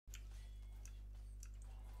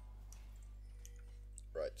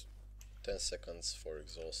10 seconds for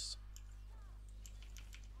exhaust.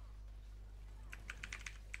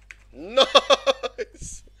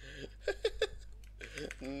 Nice!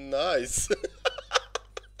 Nice!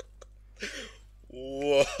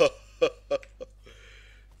 Whoa!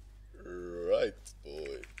 Right,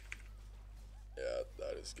 boy. Yeah,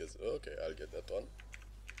 that is good. Okay, I'll get that one.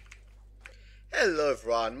 Hello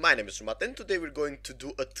everyone, my name is Drewmatth and today we're going to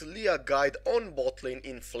do a Taliyah guide on bot lane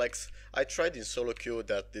in flex. I tried in solo queue,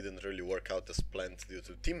 that didn't really work out as planned due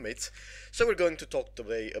to teammates. So we're going to talk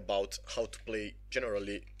today about how to play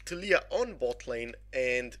generally Taliyah on bot lane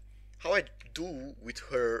and how I do with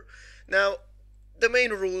her. Now, the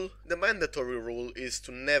main rule, the mandatory rule is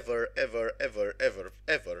to never ever I'm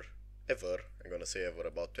gonna say ever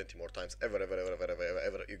about 20 more times, ever,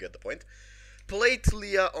 you get the point. Play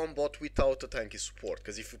Taliyah on bot without a tanky support,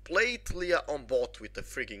 because if you play Taliyah on bot with a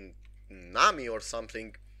freaking Nami or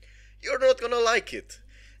something, you're not gonna like it.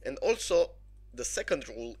 And also, the second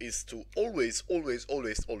rule is to always, I'm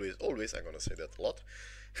gonna say that a lot,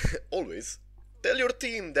 always tell your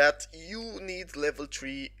team that you need level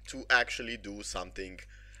 3 to actually do something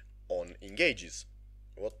on engages.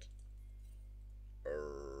 What?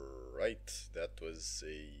 Right, that was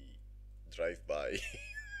a drive-by.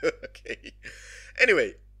 Okay.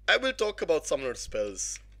 Anyway, I will talk about summoner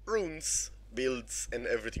spells, runes, builds, and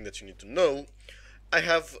everything that you need to know. I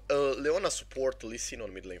have Leona support Lee Sin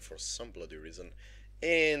on mid lane for some bloody reason,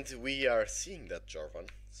 and we are seeing that Jarvan,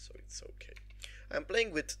 so it's okay. I'm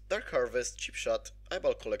playing with Dark Harvest, Chip Shot,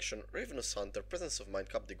 Eyeball Collection, Ravenous Hunter, Presence of Mind,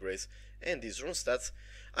 Cap de Grace, and these rune stats.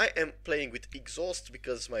 I am playing with Exhaust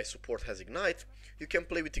because my support has Ignite. You can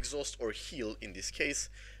play with Exhaust or Heal in this case,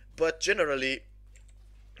 but generally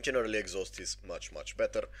Exhaust is much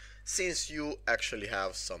better since you actually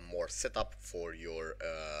have some more setup for your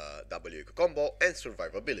W combo and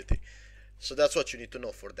survivability. So that's what you need to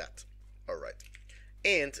know for that. Alright,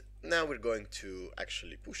 and now we're going to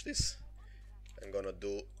actually push this. I'm gonna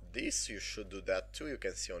do this, you should do that too. You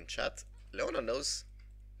can see on chat, Leona knows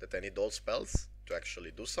that I need all spells to actually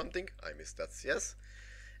do something. I missed that CS.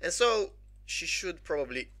 And so she should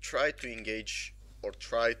probably try to engage or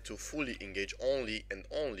try to fully engage only and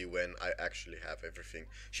only when I actually have everything.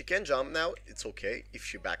 She can jump now, it's okay if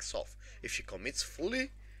she backs off. If she commits fully,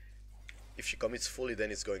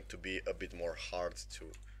 then it's going to be a bit more hard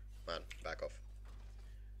to, man, back off,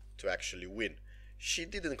 to actually win. She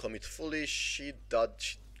didn't commit fully, she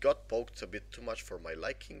got poked a bit too much for my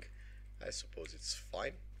liking. I suppose it's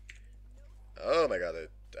fine. Oh my god,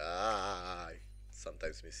 I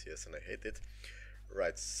sometimes miss CS and I hate it.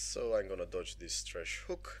 Right, so I'm gonna dodge this Thresh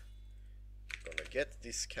hook, gonna get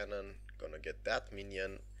this cannon, gonna get that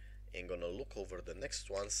minion, and gonna look over the next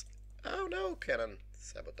ones. Oh no, cannon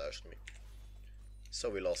sabotaged me. So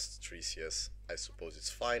we lost 3 CS, I suppose it's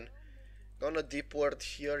fine. Gonna deep ward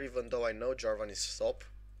here, even though I know Jarvan is top,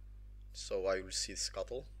 so I will see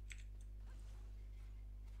Scuttle.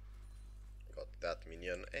 Got that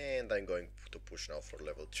minion, and I'm going to push now for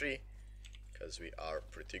level 3, because we are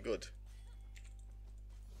pretty good.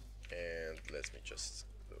 And let me just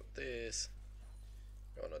do this.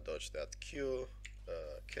 Gonna dodge that Q.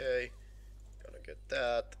 Okay. Gonna get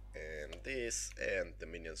that and this, and the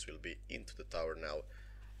minions will be into the tower now.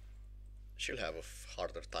 She'll have a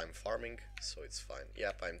harder time farming, so it's fine.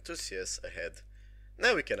 Yep, I'm 2 CS ahead.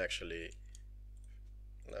 Now we can actually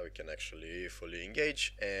fully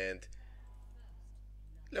engage, and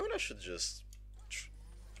Leona should just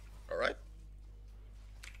alright.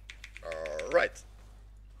 Alright.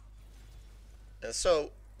 And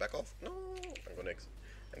so, back off. No, I'm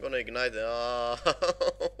gonna ignite.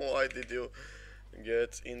 Why did you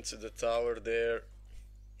get into the tower there?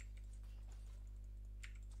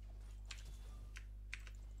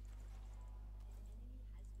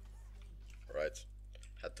 Right,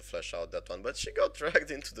 had to flash out that one, but she got dragged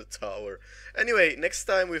into the tower. Anyway, next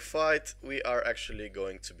time we fight, we are actually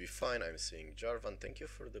going to be fine. I'm seeing Jarvan. Thank you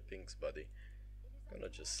for the pings, buddy. Gonna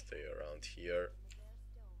just stay around here.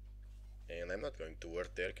 And I'm not going to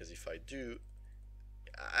ward there, because if I do,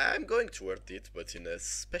 I'm going to ward it, but in a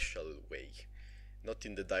special way. Not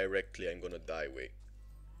in the directly I'm gonna die way.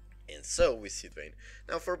 And so we see Vayne.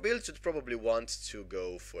 Now for builds, you'd probably want to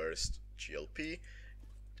go first GLP.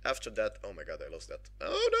 After that, oh my god, I lost that.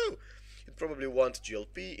 Oh no! You'd probably want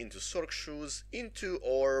GLP into Sork Shoes, into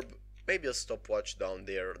Orb, maybe a stopwatch down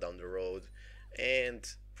there, down the road.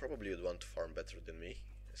 And probably you'd want to farm better than me,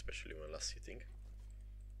 especially when last hitting.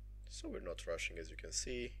 So we're not rushing, as you can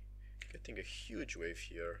see. Getting a huge wave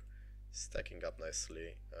here, stacking up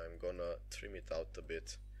nicely. I'm gonna trim it out a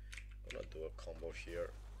bit. Gonna do a combo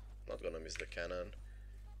here. Not gonna miss the cannon.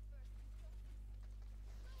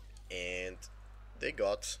 And they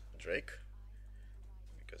got Drake,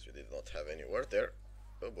 because we did not have any word there.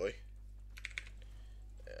 Oh boy.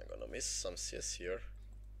 I'm gonna miss some CS here.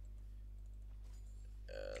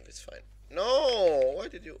 And it's fine. No! Why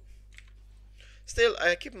did you... Still,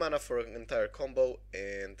 I keep mana for an entire combo,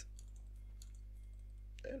 and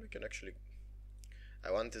we can actually...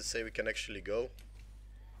 I wanted to say we can actually go.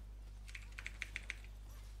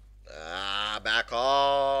 Ah, back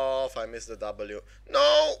off! I missed the W.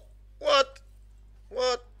 No! What?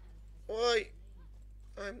 What? Why?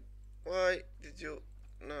 Why did you...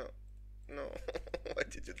 No. No. Why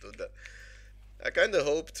did you do that? I kinda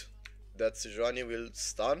hoped that Sejuani will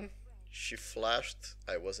stun. She flashed.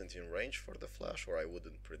 I wasn't in range for the flash, or I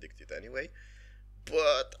wouldn't predict it anyway.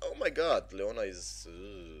 But, oh my god, Leona is...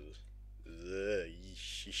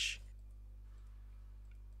 Sheesh.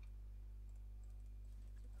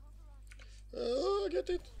 Get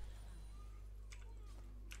it.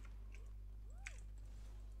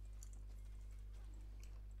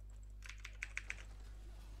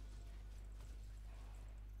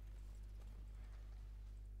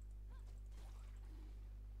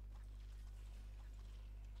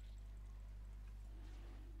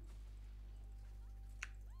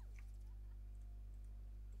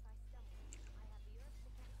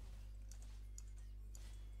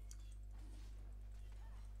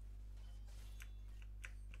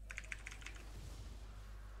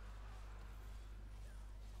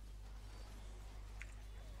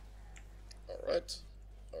 Alright,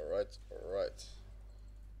 alright, alright.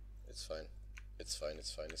 It's fine. It's fine,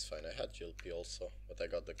 it's fine, it's fine. I had GLP also, but I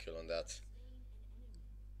got the kill on that.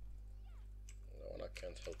 No, I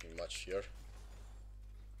can't help me much here.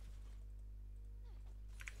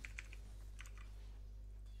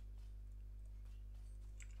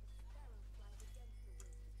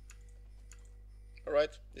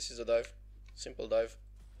 Alright, this is a dive. Simple dive.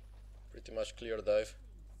 Pretty much clear dive.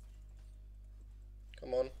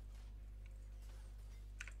 Come on.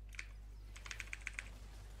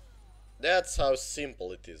 That's how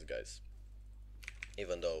simple it is, guys.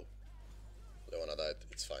 Even though Leona died,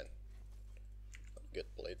 it's fine.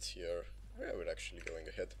 Get plates here. Yeah, we're actually going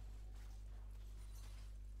ahead.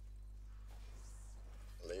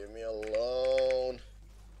 Leave me alone.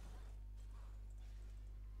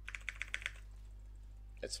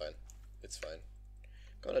 It's fine. It's fine.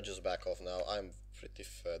 Gonna just back off now. I'm pretty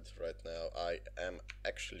fed right now. I am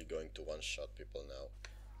actually going to one-shot people now,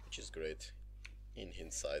 which is great. In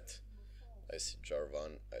hindsight. I see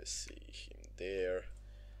Jarvan, I see him there.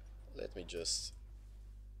 Let me just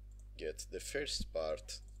get the first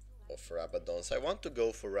part of Rabadons. I want to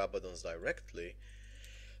go for Rabadons directly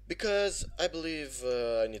because I believe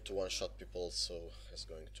I need to one-shot people, so it's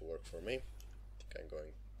going to work for me. I think I'm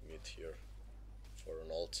going mid here for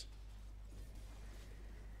an ult.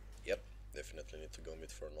 Yep, definitely need to go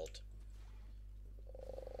mid for an ult.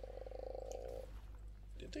 Oh,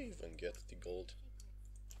 did they even get the gold?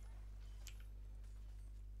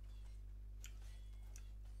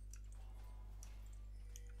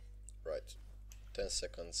 Right, 10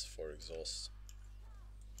 seconds for exhaust.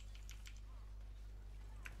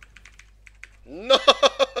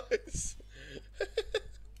 Nice!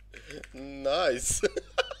 Nice!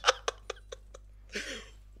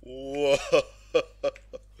 Whoa!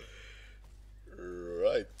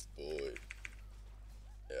 Right, boy.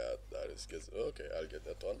 Yeah, that is good. Okay, I'll get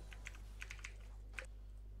that one.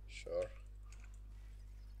 Sure.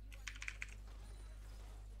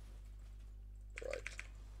 Right.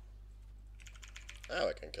 Now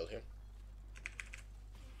I can kill him.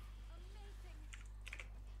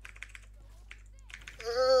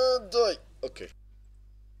 Die! Okay.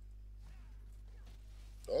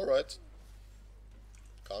 Alright.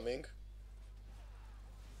 Coming.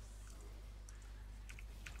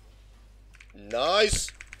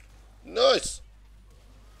 Nice! Nice!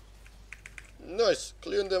 Nice!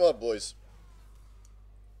 Clean them up, boys.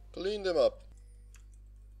 Clean them up.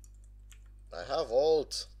 I have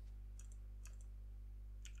ult.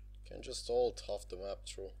 Can just ult half the map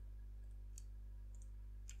through.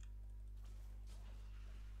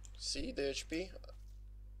 See the HP?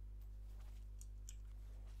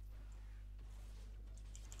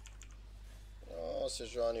 Oh,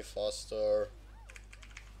 Sejuani faster.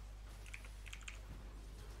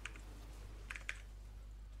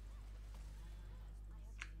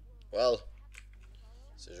 Well,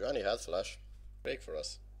 Sejuani had flash. Break for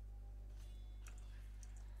us.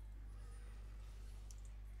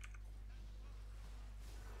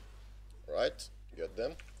 Right, get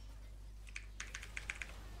them.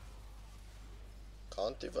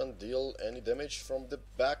 Can't even deal any damage from the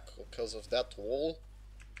back because of that wall.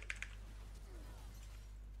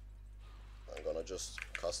 I'm gonna just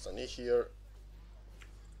cast an E here.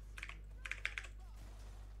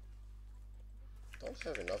 Don't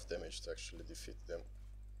have enough damage to actually defeat them.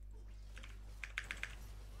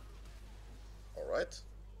 Alright.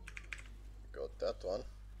 Got that one.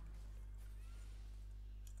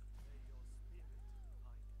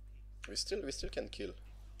 We still can kill.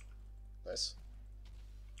 Nice.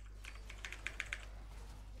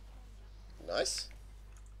 Nice.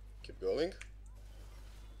 Keep going.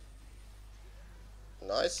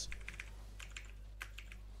 Nice.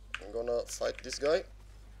 I'm gonna fight this guy.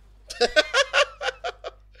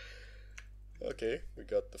 Okay, we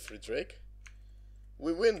got the free Drake.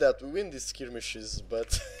 We win that, we win these skirmishes,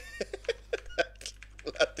 but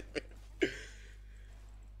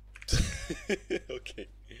okay.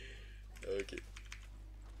 Okay.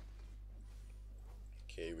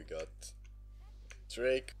 Okay, we got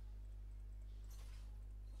Drake.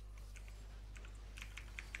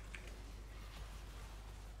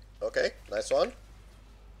 Okay, nice one.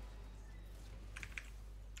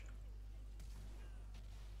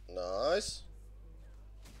 Nice.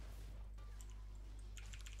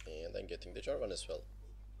 And I'm getting the Jarvan as well.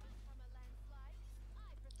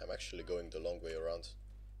 I'm actually going the long way around.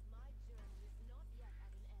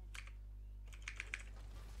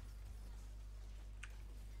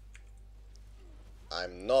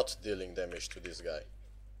 I'm not dealing damage to this guy.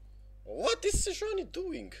 What is Sejuani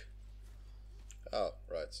doing? Oh,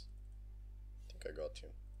 right. I think I got him.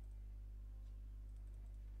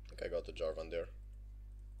 I think I got the Jarvan there.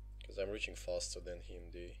 Because I'm reaching faster than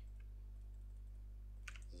him, the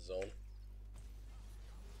zone.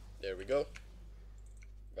 There we go.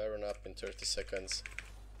 Baron up in 30 seconds.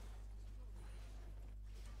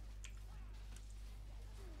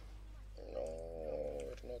 No,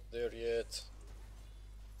 we're not there yet.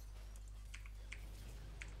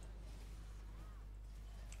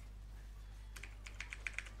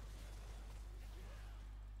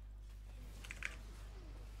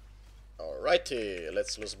 Alrighty,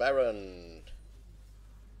 let's lose Baron.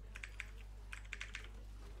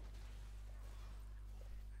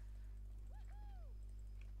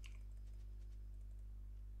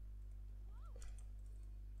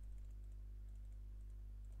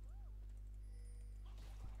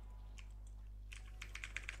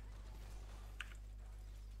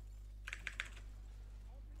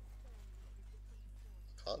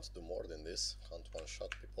 Can't do more than this, can't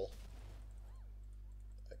one-shot people.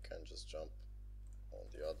 I can just jump on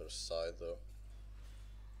the other side though.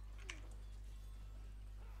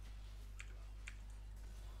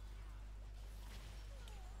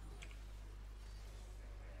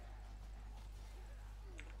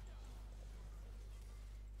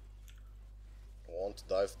 Won't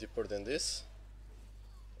dive deeper than this.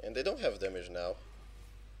 And they don't have damage now.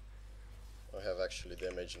 I have actually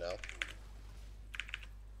damage now.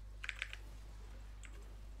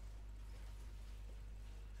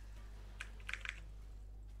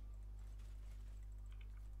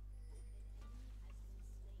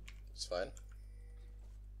 It's fine.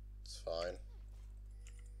 It's fine.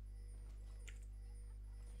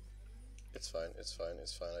 It's fine, it's fine,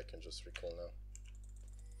 it's fine. I can just recall now.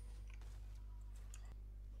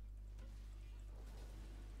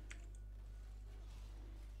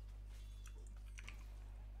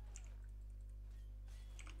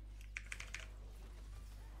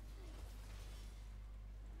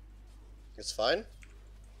 It's fine.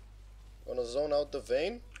 Gonna zone out the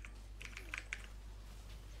Vayne.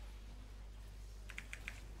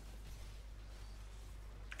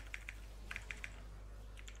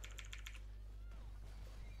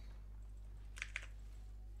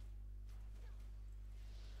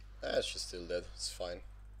 Ah, she's still dead. It's fine.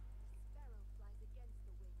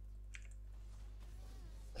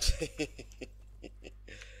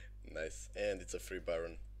 Nice. And it's a free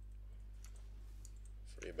Baron.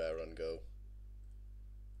 Free Baron, go.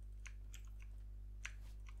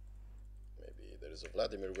 Maybe there is a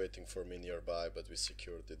Vladimir waiting for me nearby, but we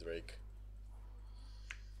secured the Drake.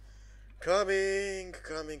 Coming,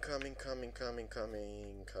 coming, coming, coming, coming, coming,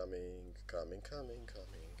 coming, coming, coming,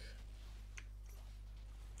 coming.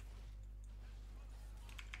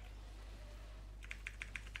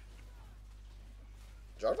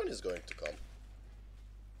 Jarvan is going to come.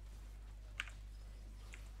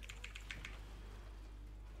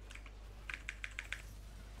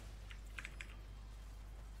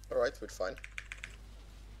 Alright, we're fine.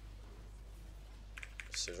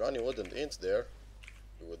 If Sejuani wouldn't int there,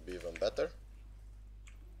 it would be even better.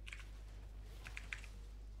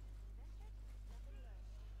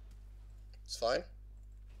 It's fine.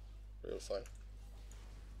 Real fine.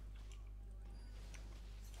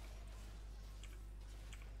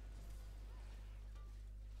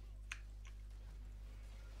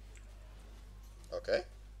 Okay.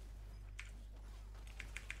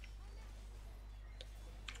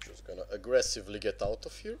 Just gonna aggressively get out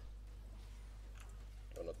of here.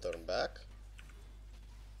 Gonna turn back.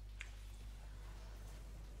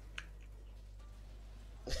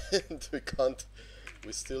 And we can't.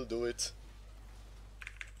 We still do it.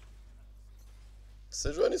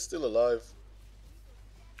 Sejuani is still alive.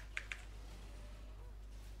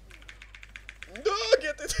 No,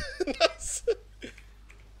 get it! Nice!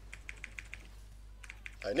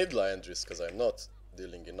 I need Liandry's because I'm not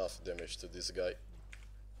dealing enough damage to this guy.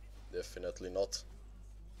 Definitely not.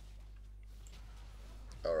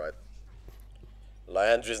 Alright.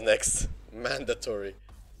 Liandry's next. Mandatory.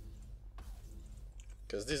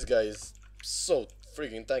 Because this guy is so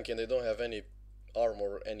freaking tanky and they don't have any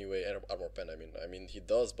armor anyway. Armor pen, I mean he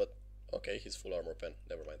does, but okay, he's full armor pen.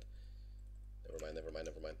 Never mind. Never mind.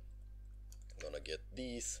 I'm gonna get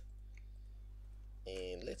these.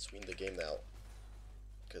 And let's win the game now.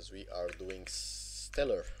 Because we are doing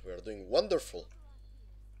stellar. We are doing wonderful.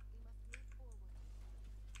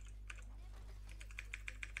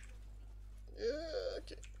 Yeah,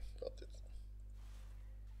 okay. Got it.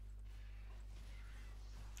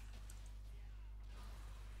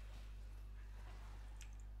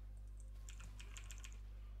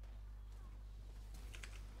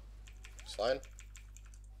 It's fine.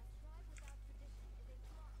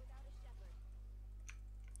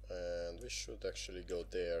 And we should actually go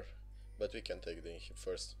there, but we can take the inhib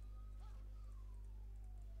first.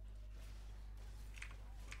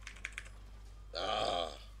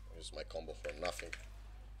 Ah, use my combo for nothing.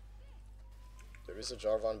 There is a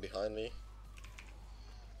Jarvan behind me.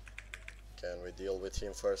 Can we deal with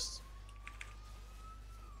him first?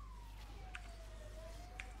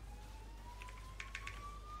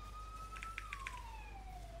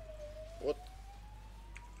 What?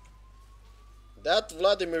 That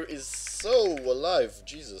Vladimir is so alive,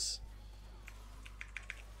 Jesus.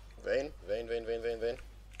 Vayne.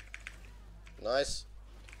 Nice.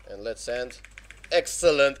 And let's end.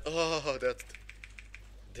 Excellent. Oh,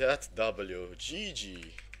 that W. GG.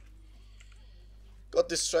 Got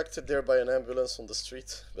distracted there by an ambulance on the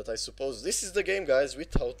street, but I suppose this is the game, guys,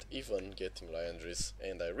 without even getting Liandry's,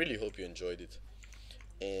 and I really hope you enjoyed it.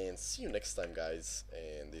 And see you next time, guys.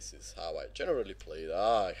 And this is how I generally play it.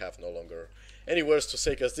 I have no longer any words to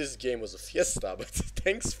say because this game was a fiesta, but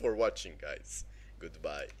thanks for watching, guys.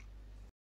 Goodbye.